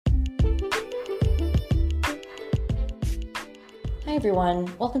Hi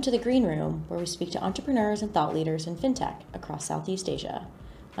everyone, welcome to the Green Room, where we speak to entrepreneurs and thought leaders in Fintech across Southeast Asia.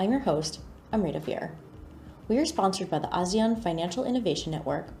 I'm your host, Amrita Veer. We are sponsored by the ASEAN Financial Innovation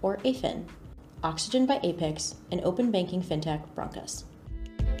Network, or AFIN, Oxygen by Apex, and open banking fintech Brankas.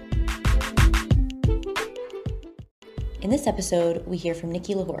 In this episode, we hear from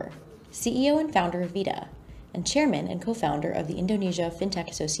Niki Luhur, CEO and founder of Vida, and chairman and co-founder of the Indonesia Fintech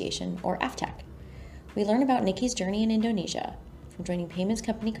Association, or AFTEC. We learn about Niki's journey in Indonesia, from joining payments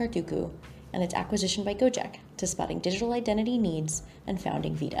company Kartuku and its acquisition by Gojek to spotting digital identity needs and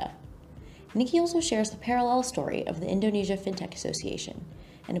founding Vida. Niki also shares the parallel story of the Indonesia Fintech Association,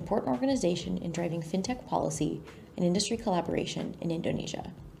 an important organization in driving fintech policy and industry collaboration in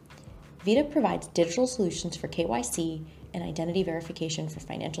Indonesia. Vida provides digital solutions for KYC and identity verification for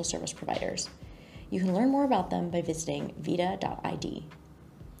financial service providers. You can learn more about them by visiting vida.id.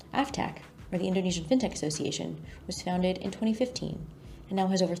 AFTEC, or the Indonesian Fintech Association, was founded in 2015 and now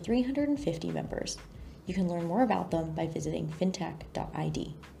has over 350 members. You can learn more about them by visiting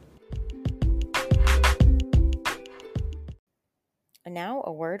fintech.id. And now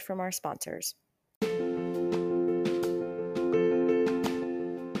a word from our sponsors.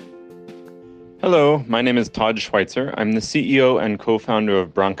 Hello, my name is Todd Schweitzer. I'm the CEO and co-founder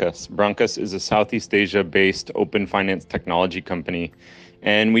of Brankas. Brankas is a Southeast Asia-based open finance technology company.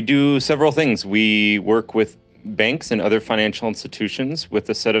 And we do several things. We work with banks and other financial institutions with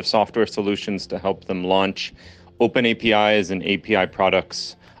a set of software solutions to help them launch open APIs and API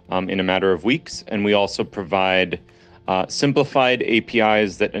products in a matter of weeks. And we also provide simplified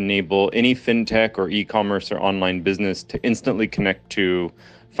APIs that enable any fintech or e-commerce or online business to instantly connect to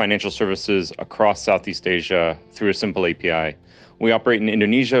financial services across Southeast Asia through a simple API. We operate in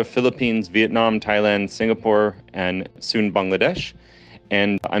Indonesia, Philippines, Vietnam, Thailand, Singapore, and soon Bangladesh.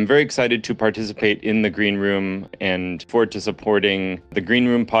 And I'm very excited to participate in the Green Room and forward to supporting the Green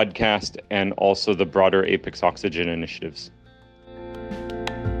Room podcast and also the broader Apex Oxygen initiatives.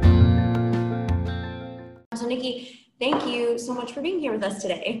 So Niki, thank you so much for being here with us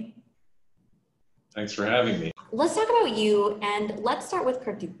today. Thanks for having me. Let's talk about you, and let's start with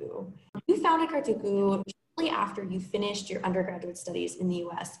Kartuku. You founded Kartuku shortly after you finished your undergraduate studies in the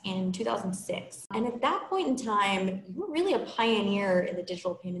US in 2006. And at that point in time, you were really a pioneer in the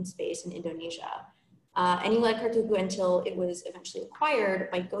digital payment space in Indonesia. And you led Kartuku until it was eventually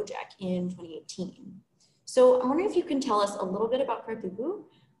acquired by Gojek in 2018. So I'm wondering if you can tell us a little bit about Kartuku,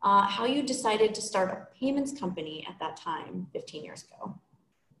 how you decided to start a payments company at that time, 15 years ago.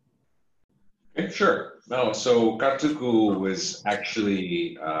 Okay, sure. No, so Kartuku was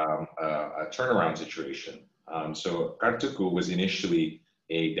actually a turnaround situation. So Kartuku was initially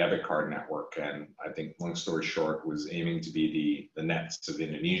a debit card network, and I think, long story short, was aiming to be the Nets of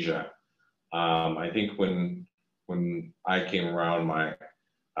Indonesia. I think when I came around,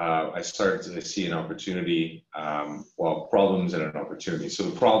 I started to see an opportunity, problems and an opportunity. So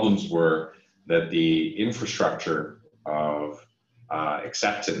the problems were that the infrastructure of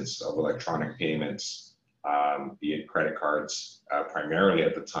acceptance of electronic payments, be it credit cards primarily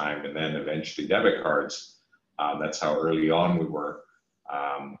at the time, and then eventually debit cards. That's how early on we were.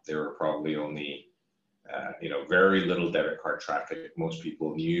 There were probably only, very little debit card traffic. Most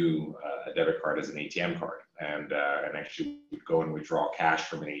people knew a debit card as an ATM card, and actually would go and withdraw cash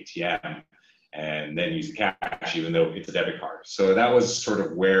from an ATM, and then use the cash, even though it's a debit card. So that was sort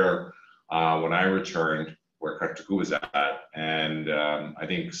of where, when I returned, where Kartuku was at. And I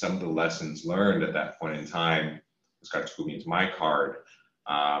think some of the lessons learned at that point in time, because Kartuku means my card,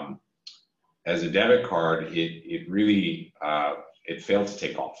 as a debit card, it really, it failed to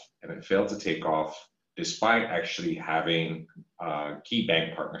take off. And it failed to take off despite actually having key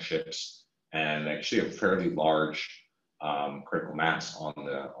bank partnerships and actually a fairly large critical mass on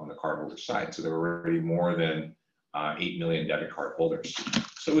the cardholder side. So there were already more than 8 million debit card holders.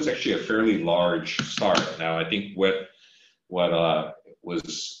 So it was actually a fairly large start. Now, I think what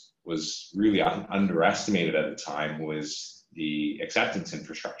was really underestimated at the time was the acceptance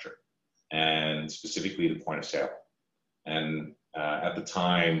infrastructure, and specifically the point of sale. And at the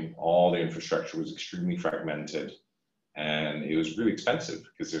time, all the infrastructure was extremely fragmented, and it was really expensive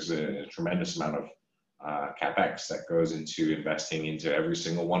because there's a tremendous amount of CapEx that goes into investing into every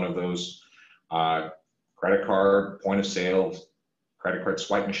single one of those credit card, point of sale, credit card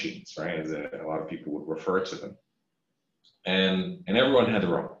swipe machines, right? As a lot of people would refer to them. And everyone had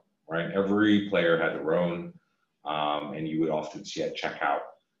their own, right? Every player had their own, and you would often see at checkout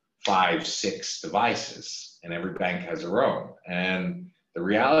 5, 6 devices, and every bank has their own. And the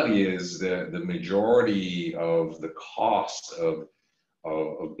reality is the majority of the cost of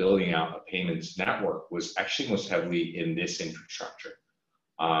of building out a payments network was actually most heavily in this infrastructure,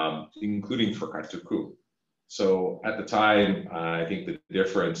 including for Kartuku. So at the time, I think the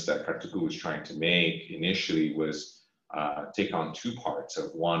difference that Kartuku was trying to make initially was take on two parts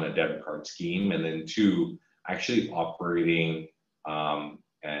of one, a debit card scheme, and then two, actually operating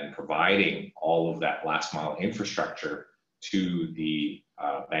and providing all of that last mile infrastructure to the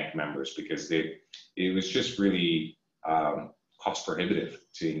bank members, because it was just really cost prohibitive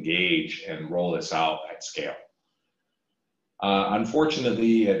to engage and roll this out at scale.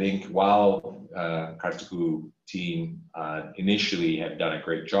 Unfortunately, I think while Kartuku team initially had done a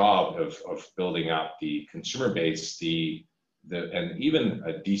great job of building up the consumer base, and even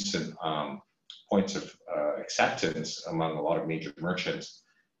a decent points of acceptance among a lot of major merchants,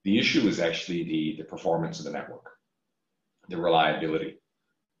 the issue was actually the performance of the network, the reliability.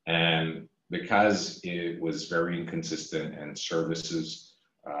 And because it was very inconsistent and services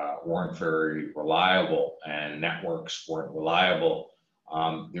weren't very reliable and networks weren't reliable,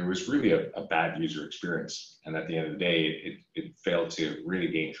 there was really a bad user experience. And at the end of the day, it failed to really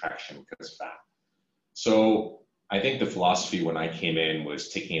gain traction because of that. So I think the philosophy when I came in was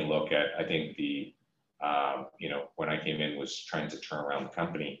taking a look at, I think when I came in was trying to turn around the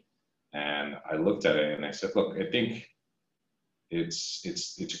company. And I looked at it and I said, look, I think it's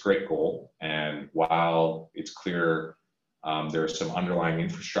a great goal. And while it's clear there's some underlying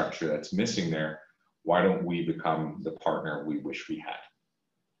infrastructure that's missing there, why don't we become the partner we wish we had?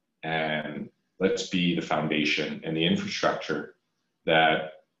 And let's be the foundation and the infrastructure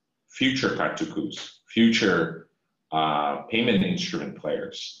that future Kartukus, future payment instrument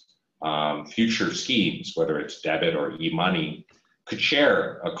players, future schemes, whether it's debit or e-money, could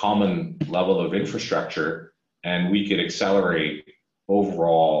share a common level of infrastructure, and we could accelerate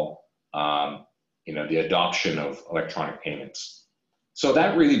overall the adoption of electronic payments. So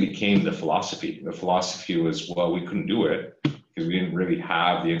that really became the philosophy. The philosophy was, well, we couldn't do it because we didn't really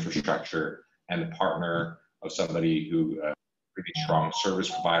have the infrastructure and the partner of somebody who really strong service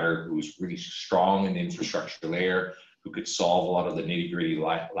provider who's really strong in the infrastructure layer, who could solve a lot of the nitty-gritty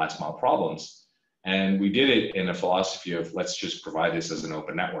last mile problems. And we did it in a philosophy of, let's just provide this as an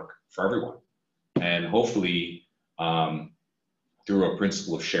open network for everyone. And hopefully, through a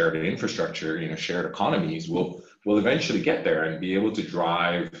principle of shared infrastructure, shared economies, we'll eventually get there and be able to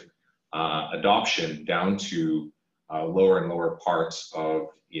drive adoption down to lower and lower parts of,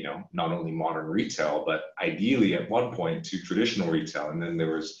 not only modern retail, but ideally at one point to traditional retail. And then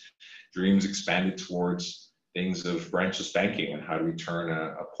there was dreams expanded towards things of branchless banking and how do we turn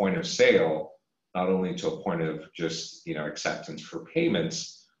a point of sale not only to a point of just acceptance for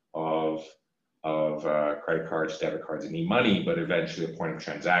payments of credit cards, debit cards, and e-money, but eventually a point of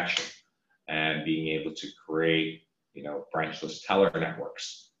transaction, and being able to create branchless teller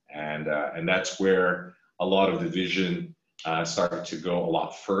networks, and that's where a lot of the vision started to go a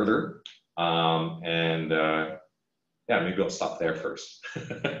lot further. Maybe I'll stop there first.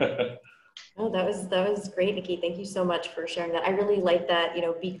 Oh, that was great, Niki. Thank you so much for sharing that. I really like that,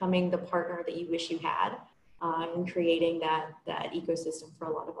 becoming the partner that you wish you had, and creating that ecosystem for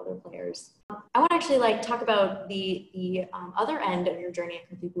a lot of other players. I want to actually talk about the other end of your journey at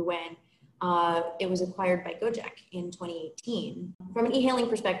Kartuku when it was acquired by Gojek in 2018. From an e-hailing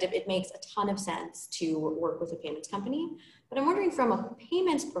perspective, it makes a ton of sense to work with a payments company. But I'm wondering from a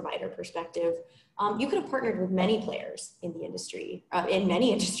payments provider perspective, you could have partnered with many players in the industry, in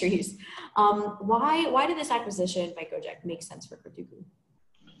many industries. Why did this acquisition by Gojek make sense for Kartuku?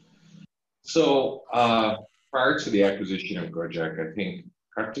 So prior to the acquisition of Gojek, I think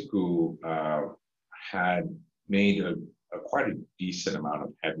Kartuku had made quite a decent amount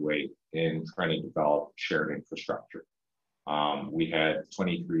of headway in trying to develop shared infrastructure. We had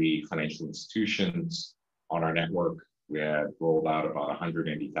 23 financial institutions on our network. We had rolled out about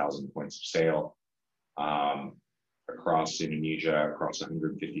 180,000 points of sale across Indonesia, across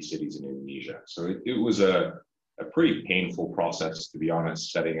 150 cities in Indonesia. So it was a pretty painful process, to be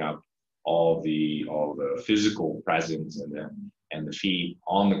honest, setting up all the physical presence and the feet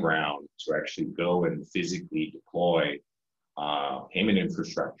on the ground to actually go and physically deploy payment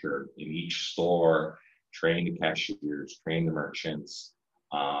infrastructure in each store, train the cashiers, train the merchants,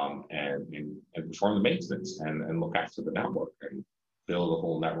 and perform the maintenance and look after the network and build a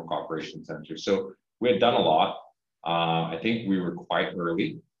whole network operations center. So we had done a lot. I think we were quite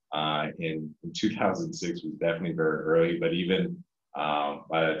early. In 2006 was definitely very early, but even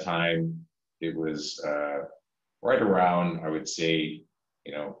by the time it was right around, I would say,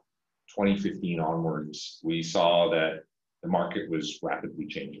 2015 onwards, we saw that the market was rapidly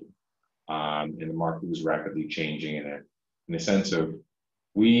changing. And the market was rapidly changing in a sense of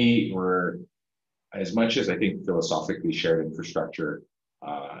we were, as much as I think philosophically shared infrastructure,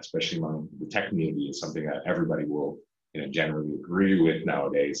 especially among the tech community, is something that everybody will, generally agree with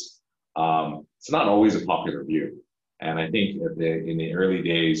nowadays. It's not always a popular view, and I think in the early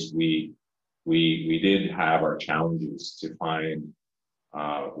days we did have our challenges to find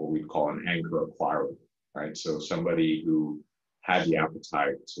what we call an anchor acquirer, right? So somebody who had the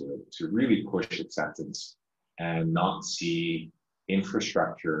appetite to really push acceptance and not see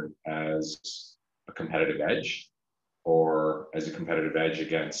infrastructure as a competitive edge or as a competitive edge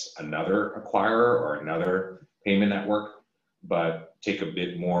against another acquirer or another payment network, but take a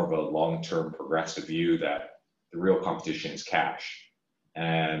bit more of a long-term progressive view that the real competition is cash.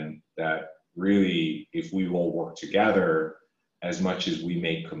 And that really, if we all work together, as much as we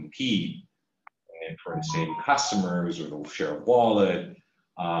may compete and for the same customers or the share of wallet,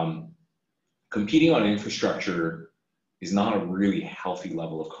 competing on infrastructure is not a really healthy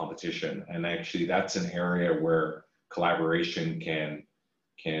level of competition. And actually that's an area where collaboration can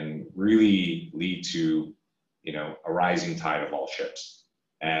really lead to, a rising tide of all ships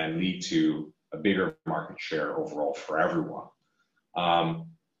and lead to a bigger market share overall for everyone.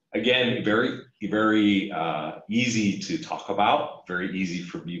 Again, very easy to talk about, very easy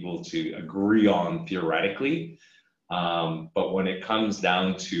for people to agree on theoretically. But when it comes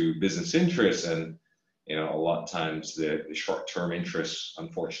down to business interests, and a lot of times the short-term interests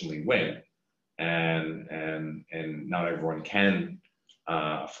unfortunately win, and not everyone can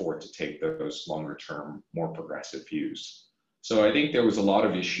afford to take those longer-term, more progressive views. So I think there was a lot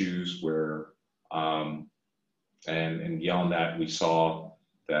of issues where, and beyond that, we saw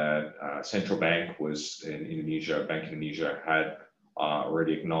that central bank was in Indonesia, Bank Indonesia had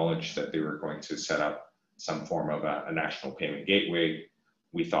already acknowledged that they were going to set up some form of a national payment gateway.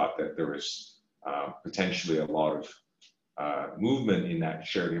 We thought that there was potentially a lot of movement in that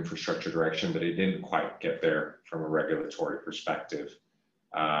shared infrastructure direction, but it didn't quite get there from a regulatory perspective.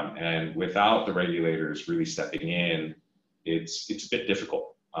 And without the regulators really stepping in, it's a bit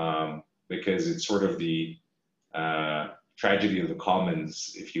difficult because it's sort of the tragedy of the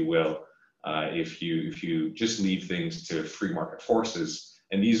commons, if you will, if you just leave things to free market forces.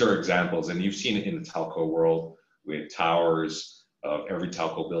 And these are examples, and you've seen it in the telco world with towers, of every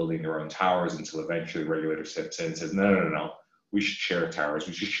telco building their own towers until eventually the regulator steps in and says, no, we should share towers,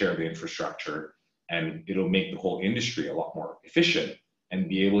 we should share the infrastructure, and it'll make the whole industry a lot more efficient and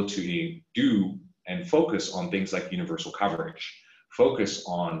be able to do and focus on things like universal coverage, focus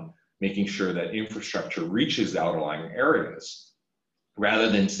on making sure that infrastructure reaches the outlying areas rather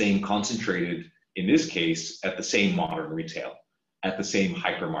than staying concentrated, in this case, at the same modern retail, at the same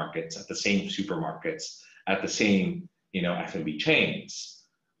hypermarkets, at the same supermarkets, at the same F&B chains.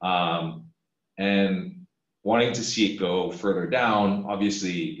 And wanting to see it go further down,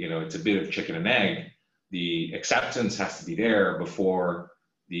 obviously, it's a bit of chicken and egg. The acceptance has to be there before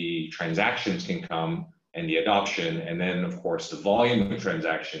the transactions can come and the adoption, and then of course the volume of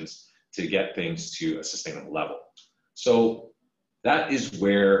transactions to get things to a sustainable level. So that is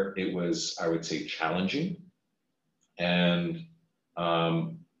where it was, I would say, challenging. And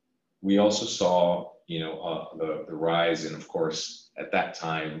we also saw, the rise in, of course, at that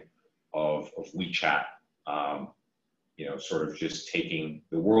time of WeChat, sort of just taking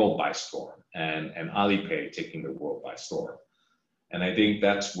the world by storm, and Alipay taking the world by storm. And I think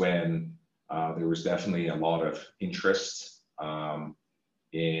that's when there was definitely a lot of interest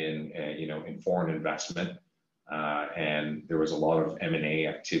in foreign investment, and there was a lot of M&A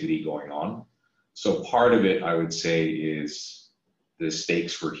activity going on. So part of it, I would say, is the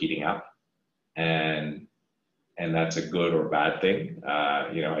stakes were heating up, and that's a good or bad thing.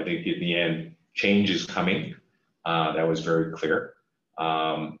 I think in the end, change is coming. That was very clear.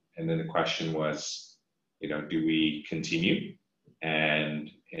 And then the question was, do we continue? And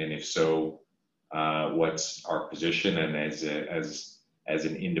if so, what's our position? And as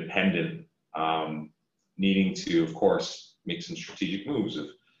an independent, needing to, of course, make some strategic moves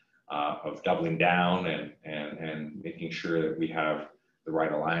of doubling down and making sure that we have the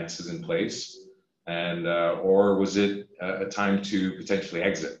right alliances in place, and or was it a time to potentially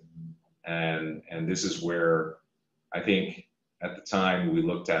exit? And this is where I think at the time we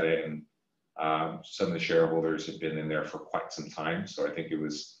looked at it, and some of the shareholders had been in there for quite some time, so I think there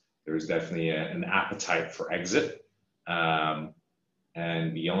was definitely an appetite for exit.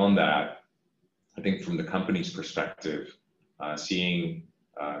 And beyond that, I think from the company's perspective, seeing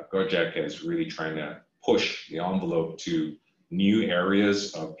Gojek as really trying to push the envelope to new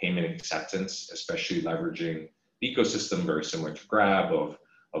areas of payment acceptance, especially leveraging the ecosystem very similar to Grab of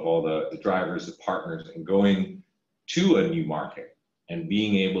all the drivers, the partners, and going to a new market and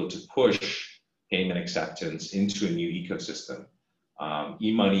being able to push payment acceptance into a new ecosystem.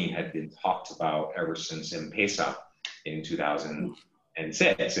 E-money had been talked about ever since M-Pesa in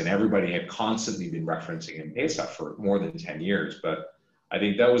 2006, and everybody had constantly been referencing M-Pesa for more than 10 years. But I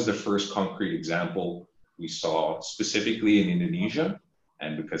think that was the first concrete example we saw specifically in Indonesia.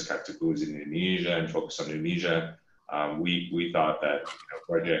 And because Kartuku is in Indonesia and focused on Indonesia, we thought that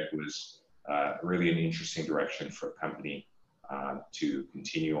Gojek was really an interesting direction for a company to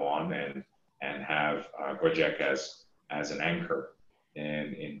continue on and have Gojek as an anchor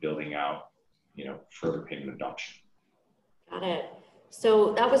in building out further payment adoption. Got it.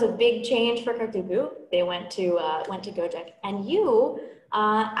 So that was a big change for Kartuku. They went to Gojek, and you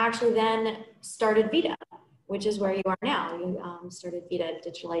actually then started Vida, which is where you are now. You started Vida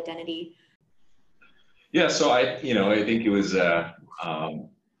Digital Identity. Yeah, so I think it was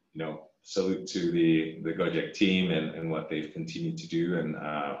salute to the Gojek team and what they've continued to do, and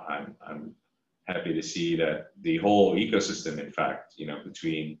I'm happy to see that the whole ecosystem, in fact,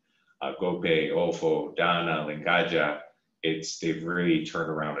 between GoPay, OVO, Dana, Linkaja, they've really turned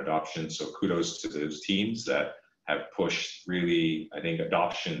around adoption. So kudos to those teams that have pushed really, I think,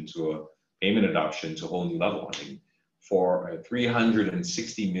 payment adoption to a whole new level. I think for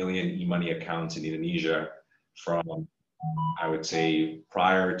 360 million e-money accounts in Indonesia from, I would say,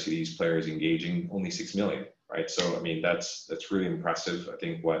 prior to these players engaging, only 6 million, right? So, I mean, that's really impressive, I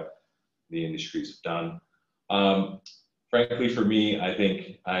think, what the industries have done. Frankly, for me, I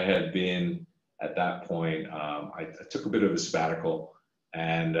think I had been at that point, I took a bit of a sabbatical,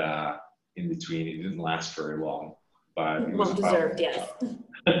 and in between, it didn't last very long, but it was well deserved, yes.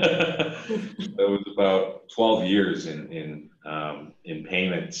 It was about 12 years in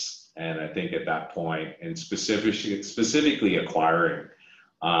payments, and I think at that point, and specifically acquiring.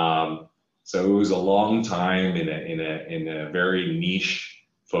 So it was a long time in a very niche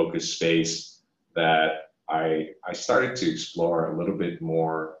focused space that I started to explore a little bit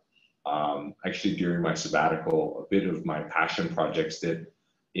more. Actually, during my sabbatical, a bit of my passion projects that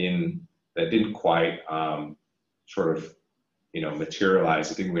didn't quite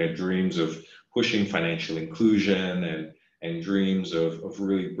materialize. I think we had dreams of pushing financial inclusion and dreams of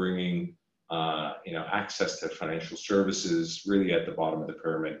really bringing access to financial services really at the bottom of the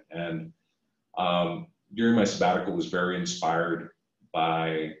pyramid. And during my sabbatical, was very inspired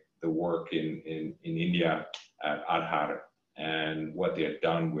by the work in India at Aadhaar and what they had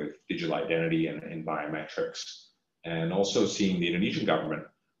done with digital identity and biometrics, and also seeing the Indonesian government,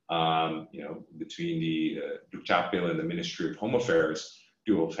 between the Dukcapil and the Ministry of Home Affairs,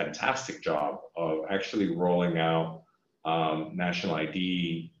 do a fantastic job of actually rolling out national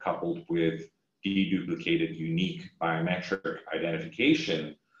ID coupled with deduplicated unique biometric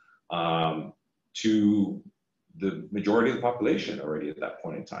identification to the majority of the population already at that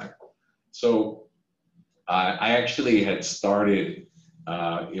point in time. So I actually had started,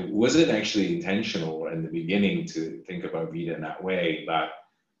 it wasn't actually intentional in the beginning to think about Vida in that way, but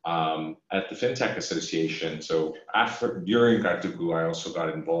at the Fintech Association, so during Kartuku, I also got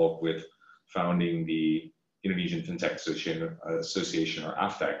involved with founding the Indonesian Fintech Association, or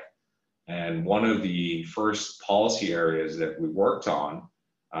AFTEC. And one of the first policy areas that we worked on,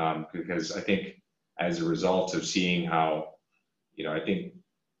 because I think as a result of seeing how, I think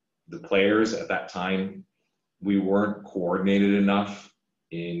the players at that time, we weren't coordinated enough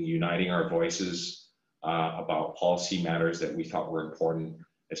in uniting our voices about policy matters that we thought were important,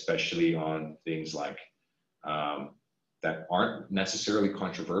 especially on things like that aren't necessarily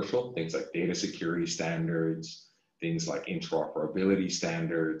controversial, things like data security standards, things like interoperability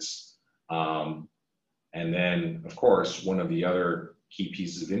standards. And then, of course, one of the other key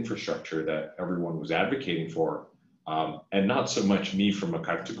pieces of infrastructure that everyone was advocating for, and not so much me from a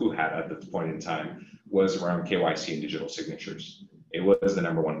Kartuku hat at that point in time, was around KYC and digital signatures. It was the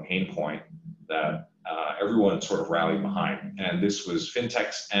number one pain point that everyone sort of rallied behind. And this was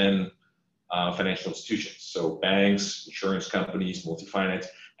fintechs and financial institutions. So banks, insurance companies, multi-finance,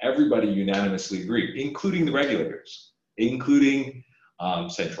 everybody unanimously agreed, including the regulators, including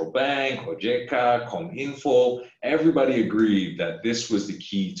Central Bank, OJK, Kominfo. Everybody agreed that this was the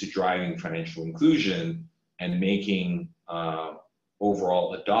key to driving financial inclusion and making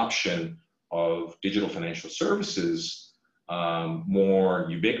overall adoption of digital financial services more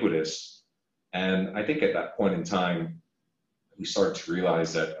ubiquitous. And I think at that point in time, we started to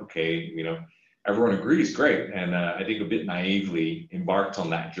realize that, okay, everyone agrees, great. And I think a bit naively embarked on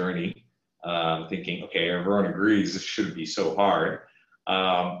that journey, thinking, okay, everyone agrees, this shouldn't be so hard.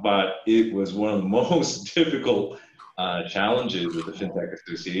 But it was one of the most difficult challenges with the Fintech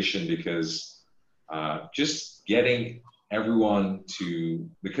Association, because just getting everyone to,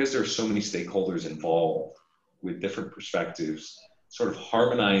 because there are so many stakeholders involved with different perspectives, sort of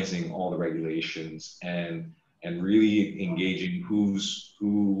harmonizing all the regulations and really engaging who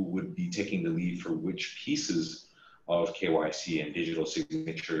would be taking the lead for which pieces of KYC and digital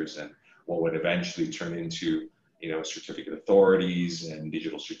signatures, and what would eventually turn into, certificate authorities and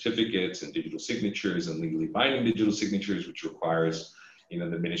digital certificates and digital signatures and legally binding digital signatures, which requires,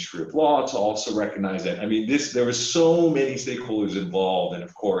 the Ministry of Law to also recognize that. I mean, there was so many stakeholders involved, and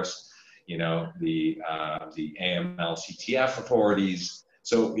of course, the AML, CTF authorities.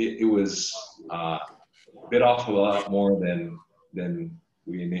 So it was bit off a lot more than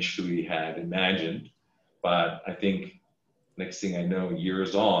we initially had imagined. But I think next thing I know,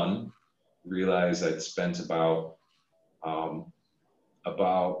 years on, realized I'd spent about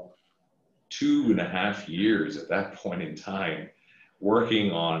 2.5 years at that point in time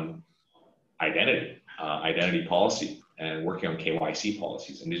working on identity policy, and working on KYC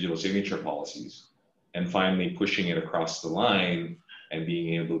policies and digital signature policies, and finally pushing it across the line and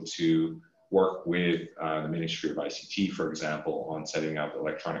being able to work with the Ministry of ICT, for example, on setting up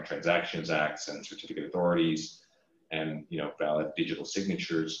electronic transactions acts and certificate authorities and valid digital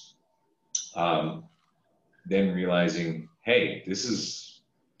signatures. Then realizing, hey, this is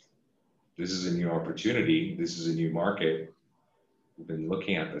a new opportunity. This is a new market. We've been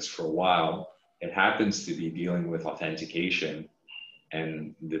looking at this for a while. It happens to be dealing with authentication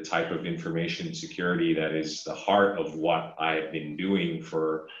and the type of information security that is the heart of what I've been doing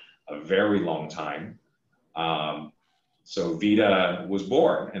for a very long time. So Vida was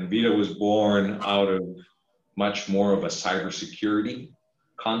born, and Vida was born out of much more of a cybersecurity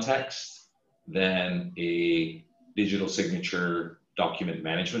context than a digital signature document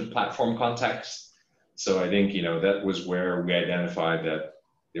management platform context. So I think, that was where we identified that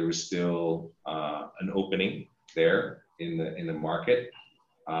there was still an opening there in the market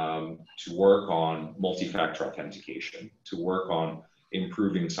to work on multi-factor authentication, to work on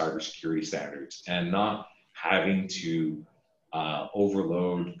improving cybersecurity standards, and not having to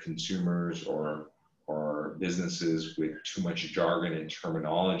overload consumers or businesses with too much jargon and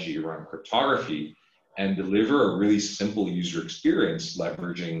terminology around cryptography, and deliver a really simple user experience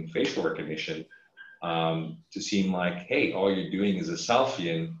leveraging facial recognition to seem like, hey, all you're doing is a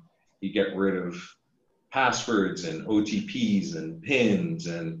selfie, and you get rid of passwords and OTPs and PINs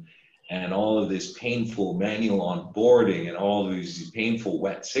and all of this painful manual onboarding and all of these painful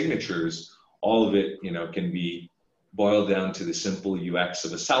wet signatures. All of it, can be boiled down to the simple UX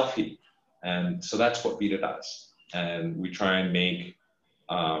of a selfie. And so that's what Vida does. And we try and make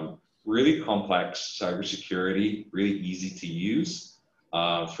really complex cybersecurity really easy to use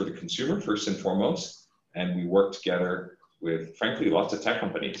for the consumer, first and foremost. And we work together with, frankly, lots of tech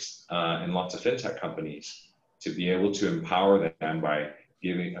companies and lots of fintech companies to be able to empower them by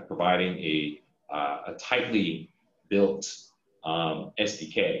providing a tightly built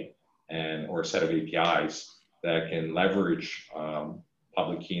SDK or a set of APIs that can leverage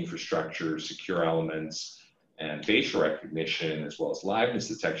public key infrastructure, secure elements, and facial recognition, as well as liveness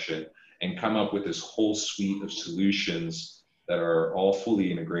detection, and come up with this whole suite of solutions that are all fully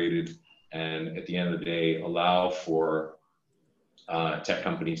integrated, and at the end of the day allow for tech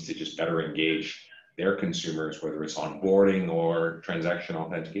companies to just better engage their consumers, whether it's onboarding or transaction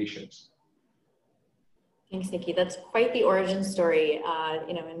authentications. Thanks, Niki. That's quite the origin story,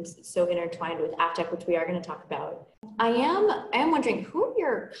 and so intertwined with AppTech, which we are going to talk about. I am wondering, who are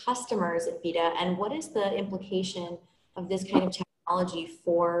your customers at Vida, and what is the implication of this kind of technology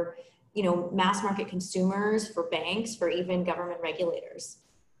for, mass market consumers, for banks, for even government regulators?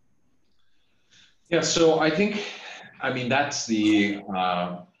 Yeah, so I think,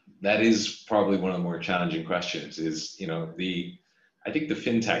 that is probably one of the more challenging questions. Is I think the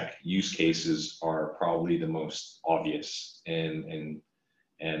fintech use cases are probably the most obvious, and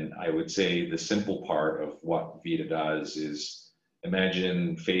I would say the simple part of what Vida does is,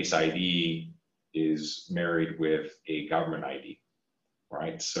 imagine Face ID is married with a government ID,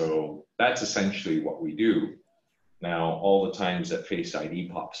 right? So that's essentially what we do. Now, all the times that Face ID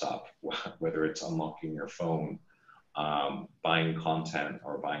pops up, whether it's unlocking your phone, buying content,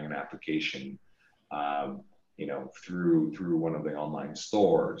 or buying an application, through one of the online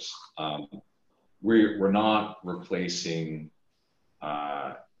stores, we're not replacing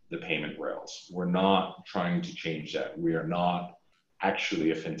the payment rails. We're not trying to change that. We are not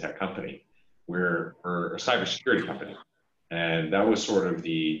actually a fintech company. We're a cybersecurity company, and that was sort of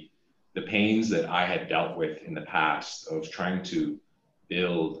the pains that I had dealt with in the past of trying to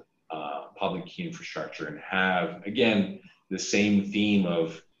build public key infrastructure and have, again, the same theme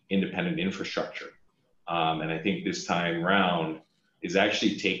of independent infrastructure. And I think this time round is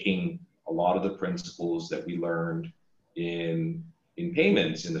actually taking a lot of the principles that we learned in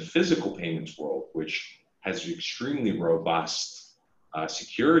payments, in the physical payments world, which has extremely robust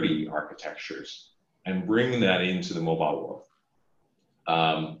security architectures, and bringing that into the mobile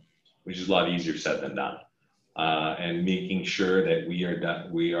world, which is a lot easier said than done. And making sure that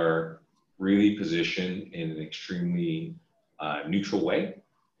we are really positioned in an extremely neutral way.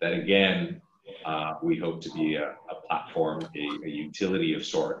 That again, we hope to be a platform, a utility of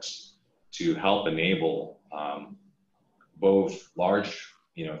sorts to help enable both large,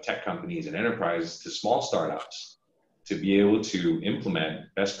 tech companies and enterprises to small startups to be able to implement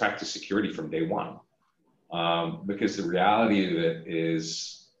best practice security from day one. Because the reality of it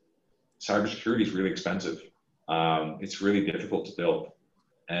is cybersecurity is really expensive. It's really difficult to build.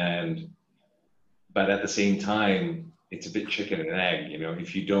 But at the same time, it's a bit chicken and egg.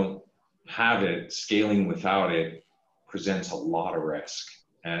 If you don't have it, scaling without it presents a lot of risk.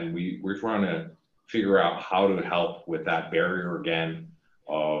 And we're trying to figure out how to help with that barrier again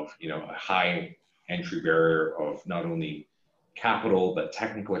of, a high entry barrier of not only capital, but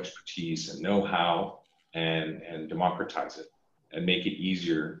technical expertise and know-how, and democratize it and make it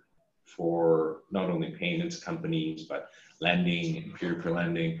easier for not only payments companies, but lending and peer-to-peer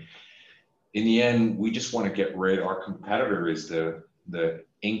lending. In the end, we just want to get rid. Our competitor is the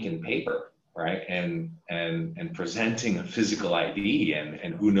ink and paper, right? And presenting a physical ID,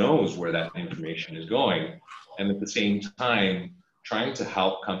 and who knows where that information is going. And at the same time, trying to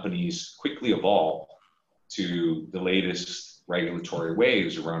help companies quickly evolve to the latest regulatory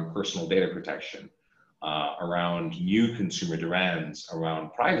waves around personal data protection, around new consumer demands,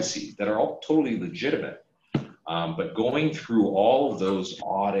 around privacy, that are all totally legitimate. But going through all of those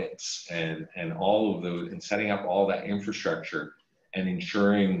audits and all of those, and setting up all that infrastructure and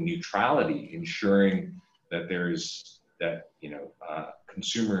ensuring neutrality, ensuring that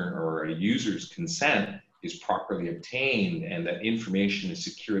consumer or a user's consent is properly obtained, and that information is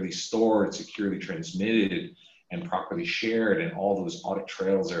securely stored, securely transmitted, and properly shared, and all those audit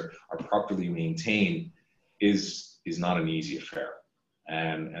trails are properly maintained, is not an easy affair.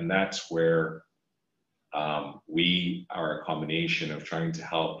 And that's where we are a combination of trying to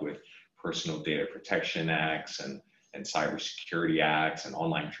help with personal data protection acts and cybersecurity acts and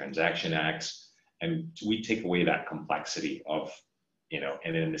online transaction acts. And we take away that complexity of,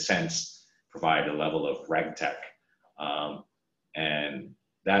 and in a sense, provide a level of reg tech. And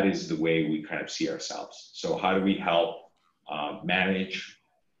that is the way we kind of see ourselves. So how do we help manage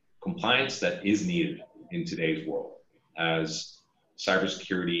compliance that is needed in today's world, as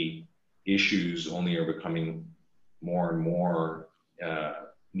cybersecurity issues only are becoming more and more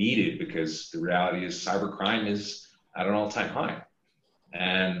needed, because the reality is cybercrime is at an all-time high,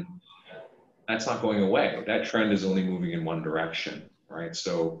 and that's not going away. That trend is only moving in one direction, right?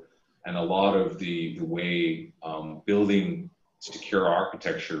 So, and a lot of the way building secure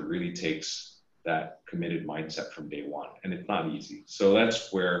architecture really takes that committed mindset from day one, and it's not easy. So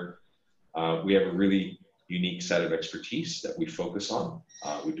that's where we have a really unique set of expertise that we focus on.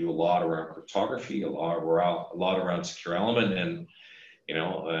 We do a lot around cryptography, a lot around secure element, and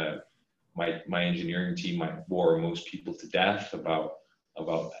my engineering team might bore most people to death about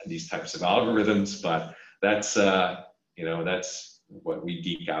these types of algorithms, but that's what we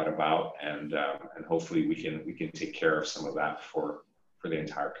geek out about, and hopefully we can take care of some of that for the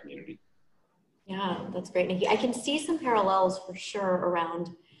entire community. Yeah, that's great, Niki. I can see some parallels for sure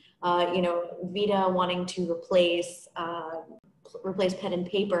around Vida wanting to replace pen and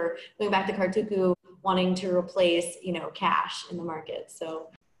paper, going back to Kartuku wanting to replace, cash in the market.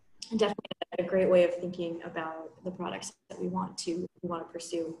 So definitely a great way of thinking about the products that we want to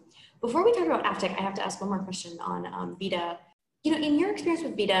pursue. Before we talk about Aftech, I have to ask one more question on Vida. In your experience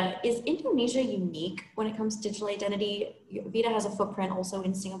with Vida, is Indonesia unique when it comes to digital identity? Vida has a footprint also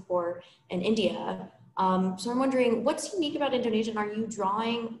in Singapore and India. So I'm wondering, what's unique about Indonesia, and are you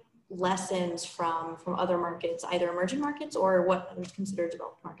drawing lessons from other markets, either emerging markets or what is considered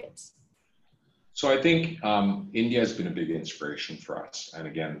developed markets? So I think India has been a big inspiration for us. And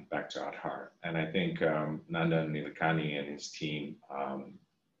again, back to Aadhaar. And I think Nandan Nilekani and his team,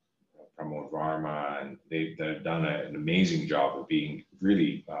 Pramod Varma, and they've done an amazing job of being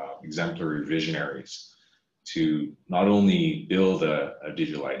really exemplary visionaries to not only build a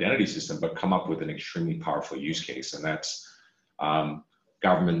digital identity system, but come up with an extremely powerful use case. And that's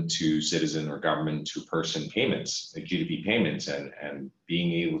government to citizen or government to person payments, like G2P payments, and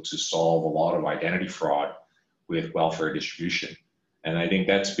being able to solve a lot of identity fraud with welfare distribution. And I think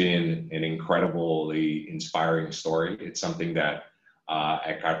that's been an incredibly inspiring story. It's something that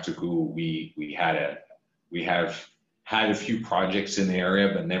at Kartuku, we had we have had a few projects in the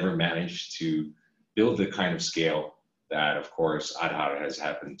area, but never managed to build the kind of scale that, of course, Aadhaar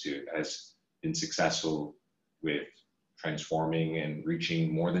has been successful with transforming and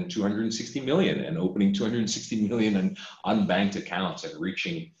reaching more than 260 million and opening 260 million in unbanked accounts and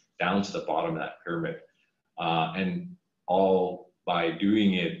reaching down to the bottom of that pyramid. And all by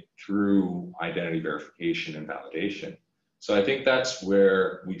doing it through identity verification and validation. So I think that's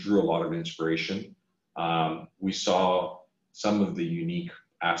where we drew a lot of inspiration. We saw some of the unique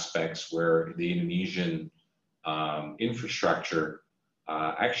aspects where the Indonesian infrastructure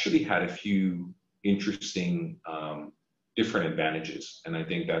actually had a few interesting different advantages. And I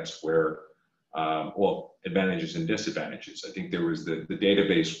think that's where, well, advantages and disadvantages. I think there was the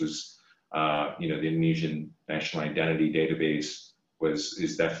database was, the Indonesian National Identity Database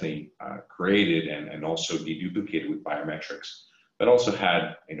is definitely created and also deduplicated with biometrics, but also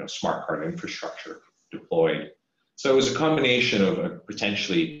had, smart card infrastructure deployed. So it was a combination of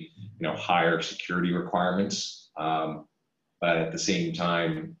potentially, higher security requirements, but at the same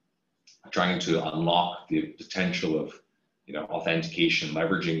time, trying to unlock the potential of, authentication,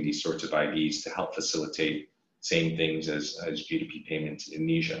 leveraging these sorts of IDs to help facilitate same things as G2P payments in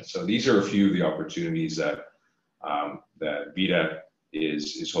Indonesia. So these are a few of the opportunities that that Vida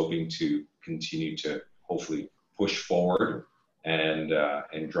is hoping to continue to hopefully push forward and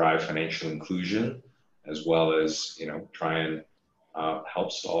drive financial inclusion, as well as try and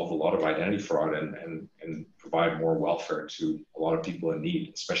help solve a lot of identity fraud and provide more welfare to a lot of people in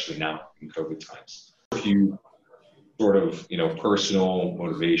need, especially now in COVID times. A few sort of personal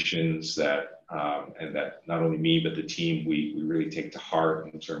motivations that and that not only me but the team we really take to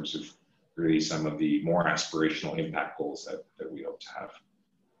heart in terms of really some of the more aspirational impact goals that we hope to have.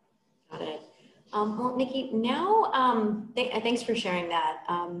 Got it. Well, Niki, now thanks for sharing that.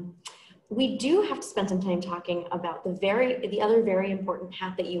 We do have to spend some time talking about the other very important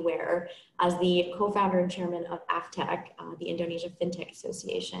hat that you wear as the co-founder and chairman of AFTEC, the Indonesia Fintech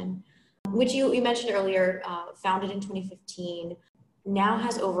Association, which you mentioned earlier, founded in 2015, now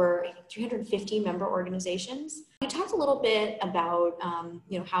has over 350 member organizations. You talked a little bit about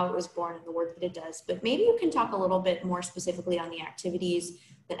how it was born and the work that it does, but maybe you can talk a little bit more specifically on the activities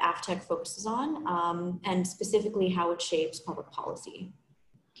that AFTEC focuses on, and specifically how it shapes public policy.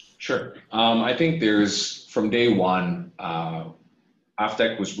 Sure. I think there's, from day one,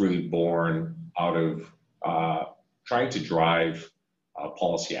 AFTEC was really born out of trying to drive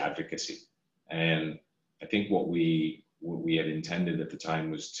policy advocacy. And I think what we had intended at the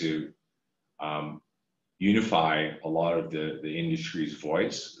time was to unify a lot of the industry's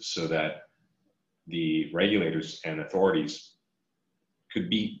voice so that the regulators and authorities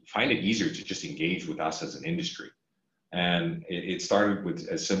could find it easier to just engage with us as an industry. And it started with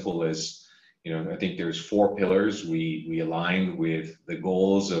as simple as, I think there's 4 pillars. We aligned with the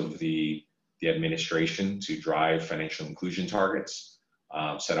goals of the administration to drive financial inclusion targets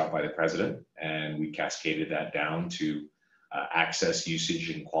set out by the president. And we cascaded that down to access, usage,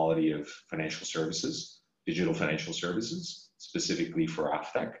 and quality of financial services, digital financial services, specifically for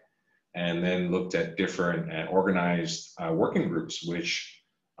AFTEC. And then looked at different and organized working groups, which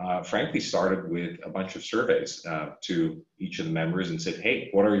frankly started with a bunch of surveys to each of the members and said, hey,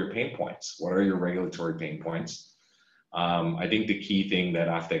 what are your pain points? What are your regulatory pain points? I think the key thing that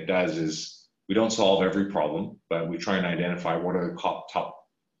AFTEC does is we don't solve every problem, but we try and identify what are the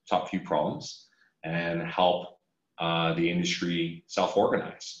top few problems and help the industry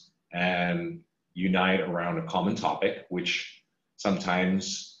self-organize and unite around a common topic, which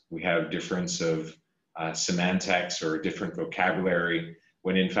sometimes we have difference of semantics or different vocabulary,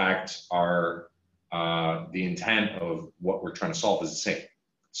 when in fact the intent of what we're trying to solve is the same.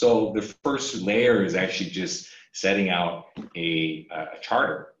 So the first layer is actually just setting out a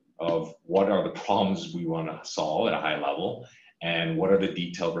charter of what are the problems we want to solve at a high level and what are the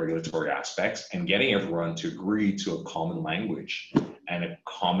detailed regulatory aspects, and getting everyone to agree to a common language and a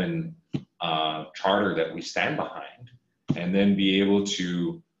common charter that we stand behind, and then be able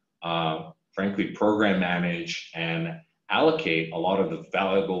to frankly program manage and allocate a lot of the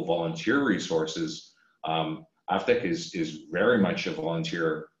valuable volunteer resources. AFTEC is very much a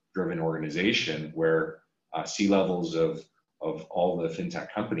volunteer-driven organization where C-levels of all the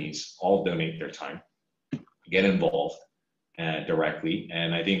fintech companies all donate their time, get involved directly.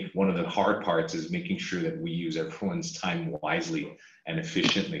 And I think one of the hard parts is making sure that we use everyone's time wisely and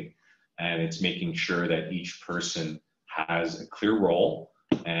efficiently. And it's making sure that each person has a clear role,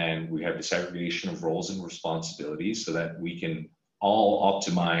 and we have the segregation of roles and responsibilities so that we can all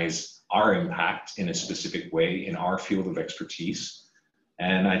optimize our impact in a specific way in our field of expertise.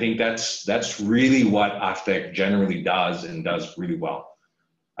 And I think that's really what AFTEC generally does and does really well.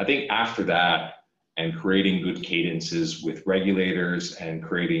 I think after that, and creating good cadences with regulators and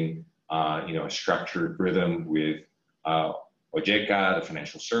creating a structured rhythm with OJK, the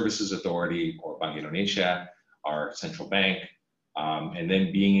Financial Services Authority, or Bank Indonesia, our central bank, and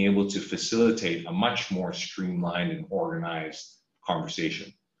then being able to facilitate a much more streamlined and organized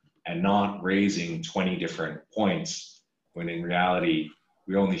conversation and not raising 20 different points when in reality,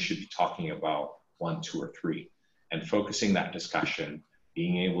 we only should be talking about 1, 2, or 3, and focusing that discussion,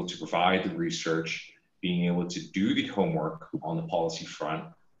 being able to provide the research, being able to do the homework on the policy front,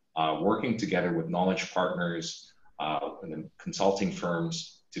 working together with knowledge partners and then consulting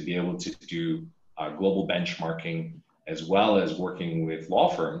firms to be able to do global benchmarking, as well as working with law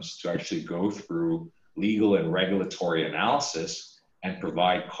firms to actually go through legal and regulatory analysis and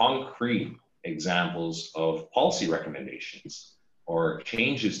provide concrete examples of policy recommendations or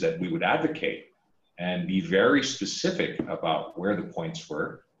changes that we would advocate, and be very specific about where the points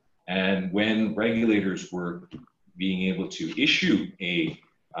were. And when regulators were being able to issue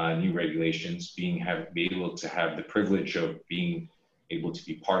new regulations, be able to have the privilege of being able to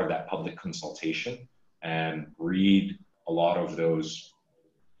be part of that public consultation and read a lot of those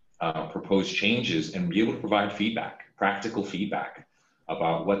proposed changes and be able to provide feedback, practical feedback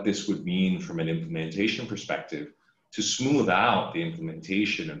about what this would mean from an implementation perspective to smooth out the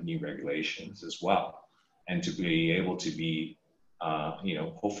implementation of new regulations as well, and to be able to be,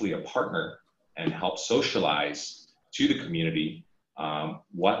 hopefully a partner and help socialize to the community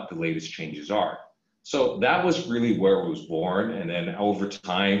what the latest changes are. So that was really where it was born. And then over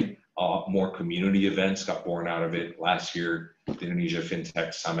time, more community events got born out of it. Last year, the Indonesia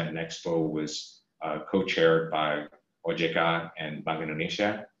Fintech Summit and Expo was co-chaired by OJK and Bank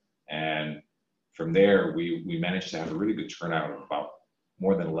Indonesia. And from there, we managed to have a really good turnout of about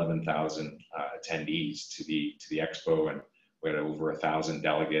more than 11,000 attendees to the expo, and we had over 1,000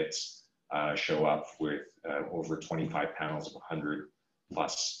 delegates show up with over 25 panels of 100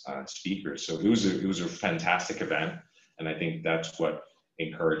 plus speakers. So it was a fantastic event, and I think that's what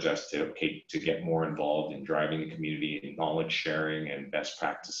encouraged us to get more involved in driving the community and knowledge sharing and best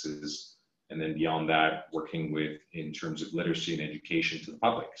practices. And then beyond that, working in terms of literacy and education to the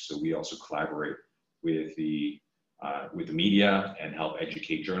public. So we also collaborate with the media and help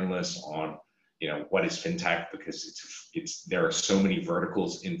educate journalists on, what is fintech, because there are so many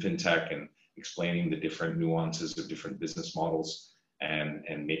verticals in fintech, and explaining the different nuances of different business models, and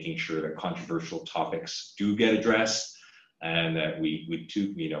making sure that controversial topics do get addressed, and that we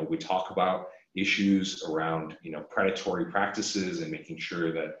talk about issues around predatory practices, and making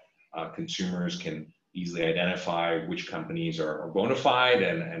sure that consumers can easily identify which companies are bona fide,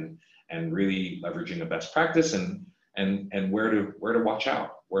 and really leveraging a best practice, and where to watch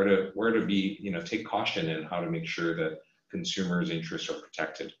out, where to be, take caution, and how to make sure that consumers' interests are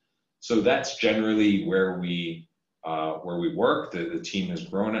protected. So that's generally where we work. The team has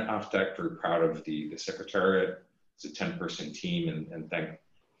grown at AFTEC. Very proud of the secretariat. It's a 10-person team, and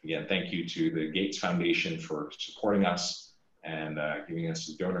thank you to the Gates Foundation for supporting us and giving us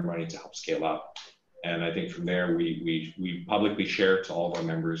the donor money to help scale up. And I think from there, we publicly share to all of our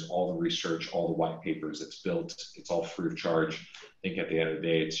members all the research, all the white papers that's built. It's all free of charge. I think at the end of the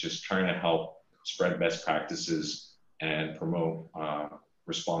day, it's just trying to help spread best practices and promote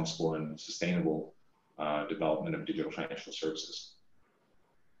responsible and sustainable development of digital financial services.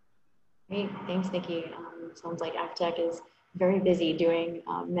 Great, thanks, Niki. Sounds like AFTEC is very busy doing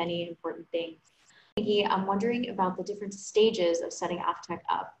many important things. Niki, I'm wondering about the different stages of setting AFTEC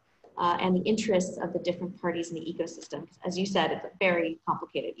up. And the interests of the different parties in the ecosystem. As you said, it's a very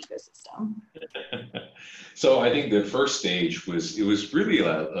complicated ecosystem. So I think the first stage was really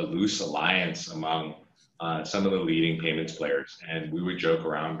a loose alliance among some of the leading payments players. And we would joke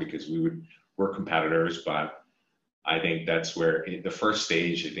around because we're competitors, but I think that's where the first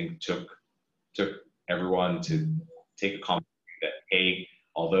stage, I think, took everyone to take a comment that, hey,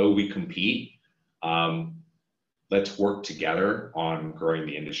 although we compete, let's work together on growing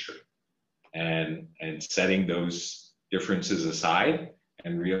the industry, and setting those differences aside,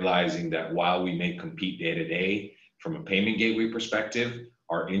 and realizing that while we may compete day to day from a payment gateway perspective,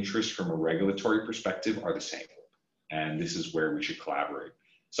 our interests from a regulatory perspective are the same. And this is where we should collaborate.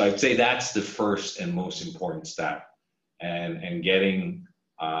 So I'd say that's the first and most important step, and getting,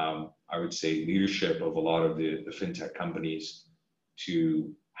 I would say, leadership of a lot of the fintech companies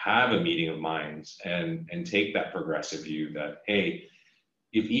to have a meeting of minds and take that progressive view that, hey,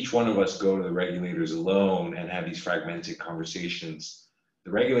 if each one of us go to the regulators alone and have these fragmented conversations,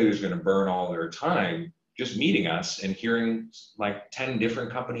 the regulator is going to burn all their time just meeting us and hearing like 10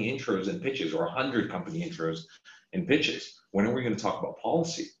 different company intros and pitches or 100 company intros and pitches. When are we going to talk about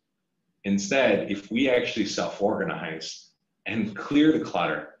policy? Instead, if we actually self-organize and clear the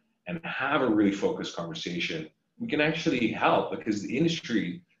clutter and have a really focused conversation, we can actually help, because the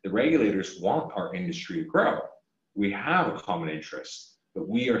industry, the regulators want our industry to grow. We have a common interest, but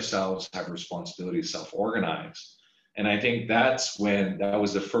we ourselves have a responsibility to self-organize. And I think that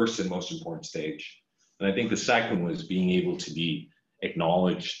was the first and most important stage. And I think the second was being able to be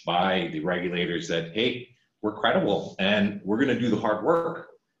acknowledged by the regulators that, hey, we're credible and we're going to do the hard work.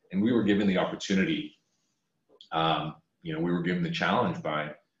 And we were given the opportunity, we were given the challenge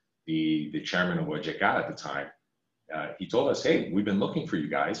by the chairman of OJK at the time. He told us, hey, we've been looking for you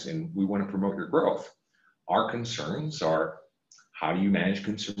guys and we want to promote your growth. Our concerns are, how do you manage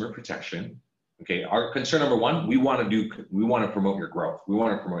consumer protection? Okay, our concern number one, we want to promote your growth. We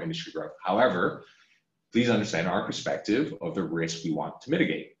want to promote industry growth. However, please understand our perspective of the risk we want to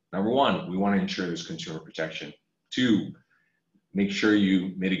mitigate. Number one, we want to ensure there's consumer protection. Two, make sure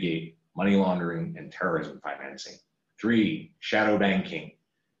you mitigate money laundering and terrorism financing. Three, shadow banking.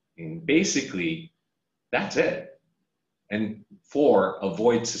 And basically, that's it. And four,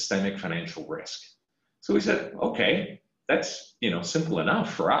 avoid systemic financial risk. So we said, okay, that's simple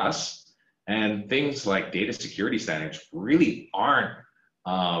enough for us. And things like data security standards really aren't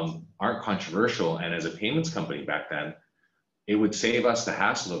controversial. And as a payments company back then, it would save us the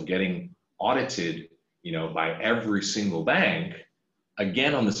hassle of getting audited, by every single bank,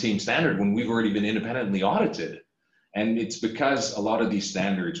 again on the same standard when we've already been independently audited. And it's because a lot of these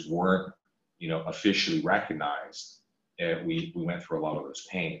standards weren't, officially recognized. We went through a lot of those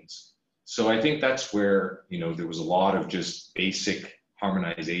pains. So I think that's where, there was a lot of just basic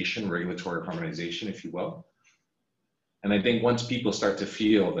harmonization, regulatory harmonization, if you will. And I think once people start to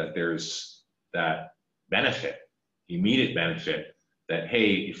feel that there's that benefit, immediate benefit, that,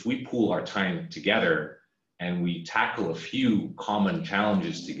 hey, if we pool our time together and we tackle a few common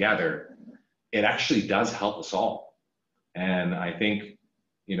challenges together, it actually does help us all. And I think,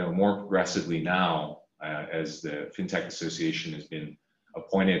 more progressively now, as the Fintech Association has been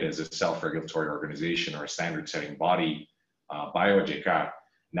appointed as a self-regulatory organization or a standard-setting body by OJK,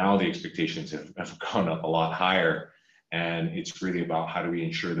 now the expectations have gone up a lot higher. And it's really about how do we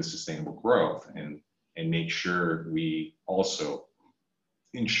ensure the sustainable growth and make sure we also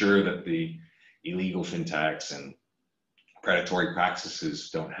ensure that the illegal fintechs and predatory practices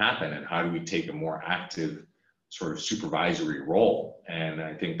don't happen, and how do we take a more active sort of supervisory role. And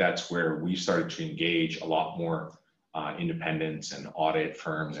I think that's where we started to engage a lot more independents and audit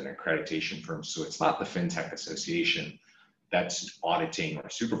firms and accreditation firms. So it's not the Fintech Association that's auditing or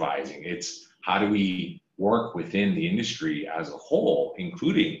supervising. It's how do we work within the industry as a whole,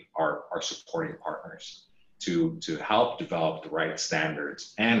 including our supporting partners, to help develop the right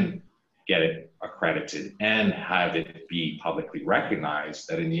standards and get it accredited and have it be publicly recognized,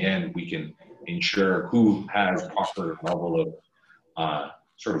 that in the end we can ensure who has proper level of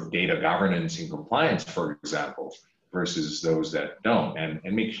sort of data governance and compliance, for example, versus those that don't,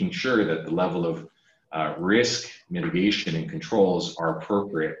 and making sure that the level of risk mitigation and controls are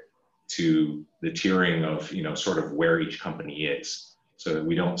appropriate to the tiering of, sort of where each company is, so that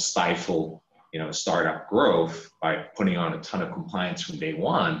we don't stifle, startup growth by putting on a ton of compliance from day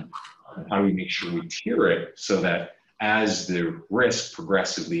one. And how do we make sure we tier it so that as the risk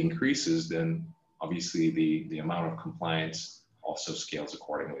progressively increases, then obviously the amount of compliance also scales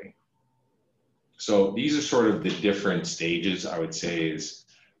accordingly. So these are sort of the different stages, I would say. Is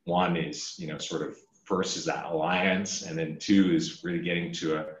one is, sort of first is that alliance, and then two is really getting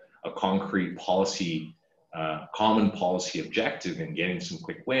to a concrete policy, common policy objective and getting some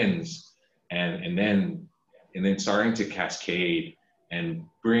quick wins, and then starting to cascade and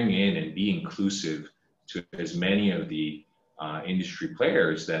bring in and be inclusive to as many of the industry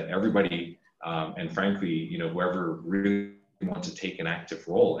players, that everybody, and frankly, whoever really wants to take an active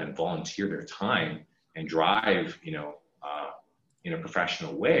role and volunteer their time and drive, in a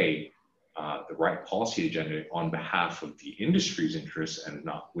professional way, the right policy agenda on behalf of the industry's interests, and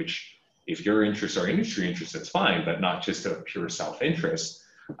not which, if your interests are industry interests, that's fine, but not just a pure self-interest.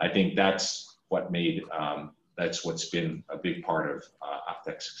 I think that's what made, that's what's been a big part of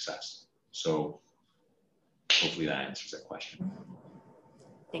Aptech's success. So hopefully that answers that question.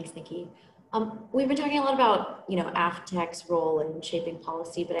 Thanks, Niki. We've been talking a lot about, Aptech's role in shaping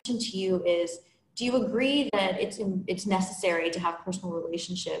policy, but my question to you is, do you agree that it's necessary to have personal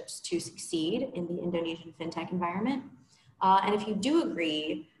relationships to succeed in the Indonesian fintech environment? And if you do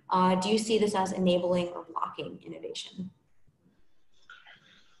agree, do you see this as enabling or blocking innovation?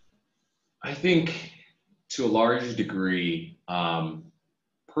 I think to a large degree,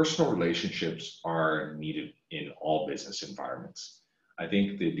 personal relationships are needed in all business environments. I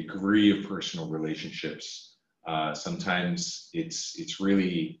think the degree of personal relationships, sometimes it's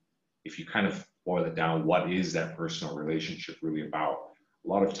really, if you kind of boil it down, what is that personal relationship really about? A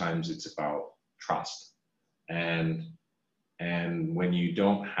lot of times it's about trust. And when you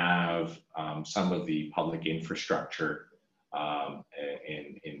don't have some of the public infrastructure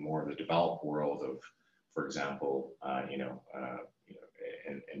in more of the developed world of, for example, and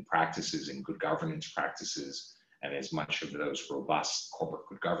practices and good governance practices, and as much of those robust corporate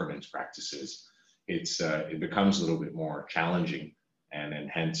good governance practices, it becomes a little bit more challenging, and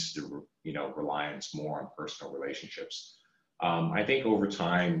hence the reliance more on personal relationships. I think over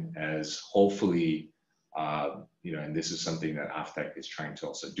time, as hopefully and this is something that AFTEC is trying to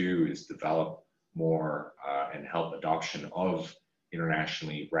also do, is develop more and help adoption of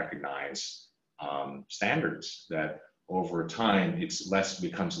internationally recognized standards, that over time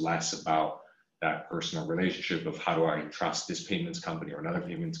becomes less about that personal relationship of how do I trust this payments company or another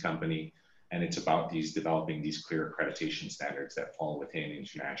payments company, and it's about developing these clear accreditation standards that fall within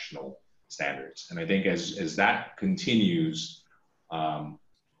international standards. And I think as that continues,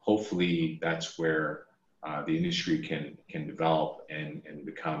 hopefully that's where the industry can develop and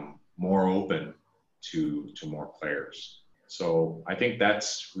become more open to more players. So I think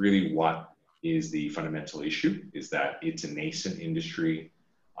that's really what is the fundamental issue, is that it's a nascent industry,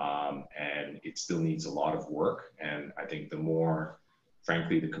 and it still needs a lot of work. And I think the more,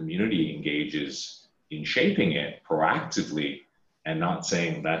 frankly, the community engages in shaping it proactively and not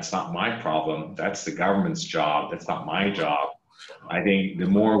saying, that's not my problem, that's the government's job, that's not my job. I think the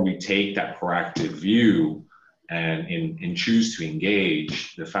more we take that proactive view and choose to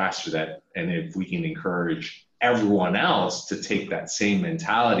engage, the faster that, and if we can encourage everyone else to take that same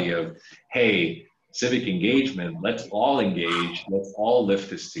mentality of, hey, civic engagement, let's all engage, let's all lift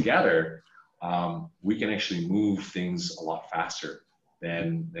this together, we can actually move things a lot faster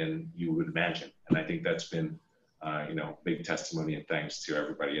than you would imagine. And I think that's been big testimony and thanks to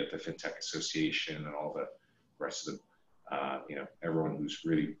everybody at the Fintech Association and all the rest of the everyone who's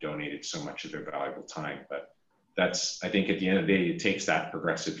really donated so much of their valuable time. But that's, I think at the end of the day, it takes that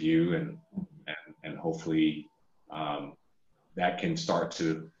progressive view and hopefully that can start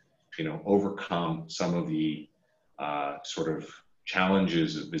to, overcome some of the sort of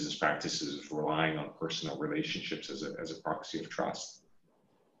challenges of business practices relying on personal relationships as a proxy of trust.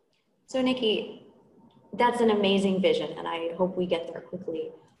 So Niki, that's an amazing vision, and I hope we get there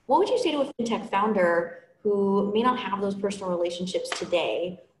quickly. What would you say to a fintech founder who may not have those personal relationships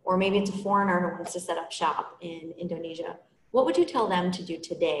today, or maybe it's a foreigner who wants to set up shop in Indonesia? What would you tell them to do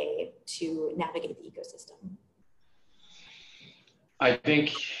today to navigate the ecosystem? I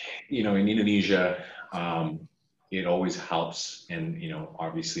think, in Indonesia, it always helps. And,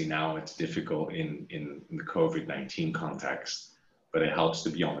 obviously now it's difficult in the COVID-19 context, but it helps to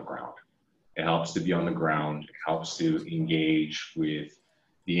be on the ground. It helps to be on the ground. It helps to engage with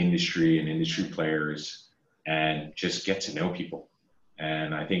the industry and industry players and just get to know people.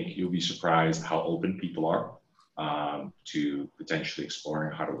 And I think you'll be surprised how open people are to potentially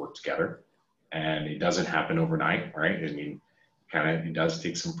exploring how to work together. And it doesn't happen overnight, right? I mean, it does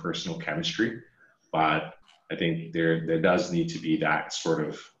take some personal chemistry, but I think there does need to be that sort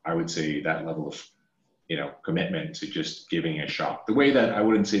of, I would say, that level of, commitment to just giving it a shot. The way that I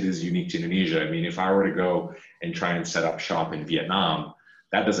wouldn't say this is unique to Indonesia. I mean, if I were to go and try and set up shop in Vietnam,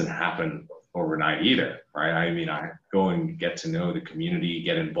 that doesn't happen overnight either, right? I mean, I go and get to know the community,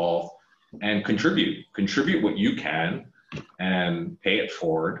 get involved, and contribute what you can, and pay it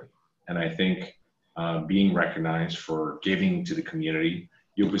forward. And I think being recognized for giving to the community,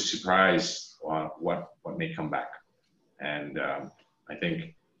 you'll be surprised what may come back. And I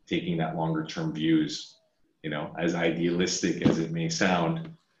think taking that longer term views, as idealistic as it may sound,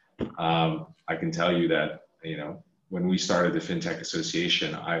 I can tell you that, when we started the Fintech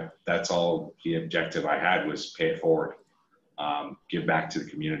Association, that's all the objective I had was pay it forward, give back to the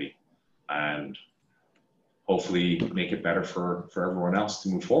community, and hopefully make it better for everyone else to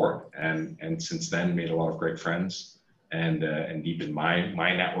move forward. And since then, made a lot of great friends and deepened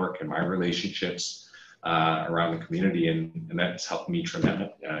my network and my relationships around the community, and that's helped me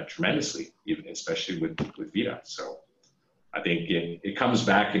tremendously, even especially with Vida. So I think it comes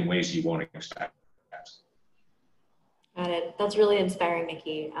back in ways you won't expect. Got it. That's really inspiring,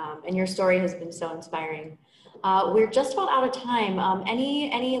 Niki. And your story has been so inspiring. We're just about out of time.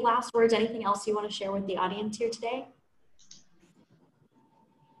 Any last words, anything else you want to share with the audience here today?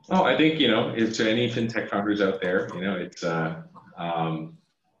 Oh, I think, if to any fintech founders out there, it's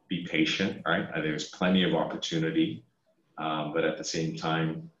be patient, right? There's plenty of opportunity, but at the same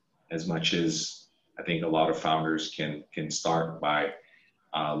time, as much as I think a lot of founders can start by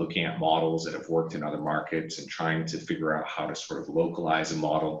looking at models that have worked in other markets and trying to figure out how to sort of localize a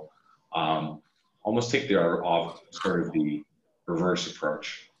model, almost take the reverse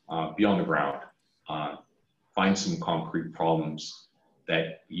approach, be on the ground, find some concrete problems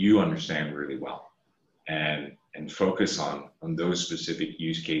that you understand really well, and focus on those specific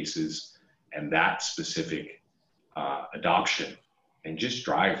use cases and that specific adoption, and just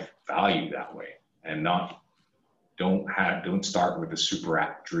drive value that way, and don't start with a super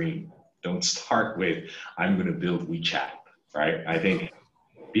app dream. Don't start with, I'm going to build WeChat, right? I think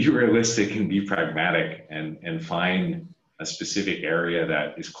be realistic and be pragmatic, and find a specific area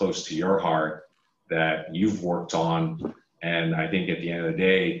that is close to your heart that you've worked on. And I think at the end of the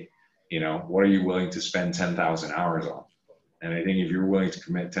day, what are you willing to spend 10,000 hours on? And I think if you're willing to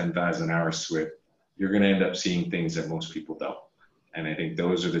commit 10,000 hours to it, you're going to end up seeing things that most people don't. And I think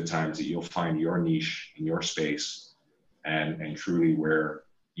those are the times that you'll find your niche in your space, and truly where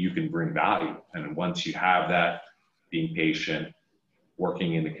you can bring value. And once you have that, being patient,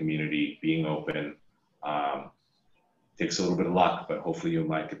 working in the community, being open, takes a little bit of luck, but hopefully you'll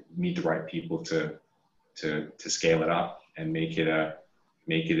meet the right people to scale it up and make it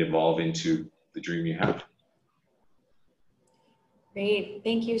evolve into the dream you have. Great.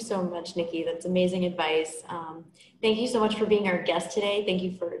 Thank you so much, Niki. That's amazing advice. Thank you so much for being our guest today. Thank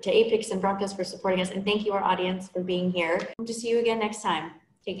you to Apex and Broncos for supporting us. And thank you, our audience, for being here. Hope to see you again next time.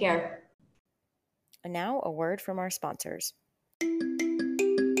 Take care. And now a word from our sponsors.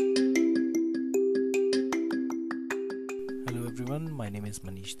 Hello everyone, my name is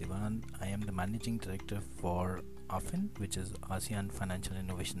Manish Diwan. I am the Managing Director for AFIN, which is ASEAN Financial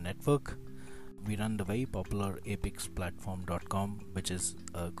Innovation Network. We run the very popular apexplatform.com, which is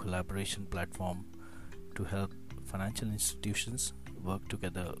a collaboration platform to help financial institutions work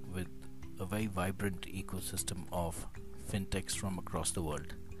together with a very vibrant ecosystem of fintechs from across the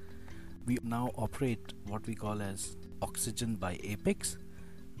world. We now operate what we call as Oxygen by Apex,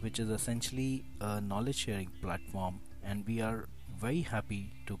 which is essentially a knowledge sharing platform, and we are very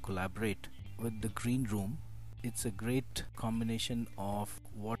happy to collaborate with the Green Room. It's a great combination of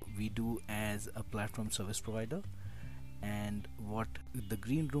what we do as a platform service provider and what the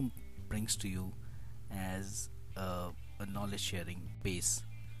Green Room brings to you as a knowledge sharing base.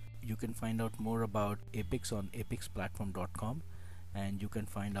 You can find out more about Apex on apexplatform.com, and you can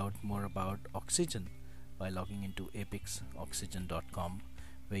find out more about Oxygen by logging into apexoxygen.com,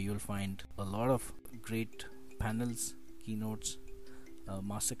 where you'll find a lot of great panels, keynotes,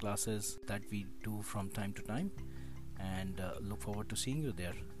 masterclasses that we do from time to time, and look forward to seeing you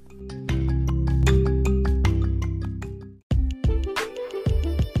there.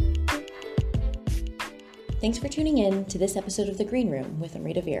 Thanks for tuning in to this episode of The Green Room with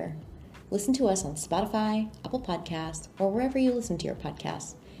Amrita Veer. Listen to us on Spotify, Apple Podcasts, or wherever you listen to your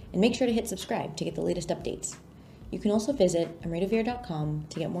podcasts, and make sure to hit subscribe to get the latest updates. You can also visit amritaveer.com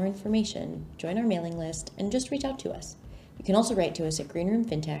to get more information, join our mailing list, and just reach out to us. You can also write to us at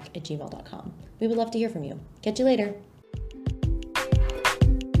greenroomfintech@gmail.com. We would love to hear from you. Catch you later.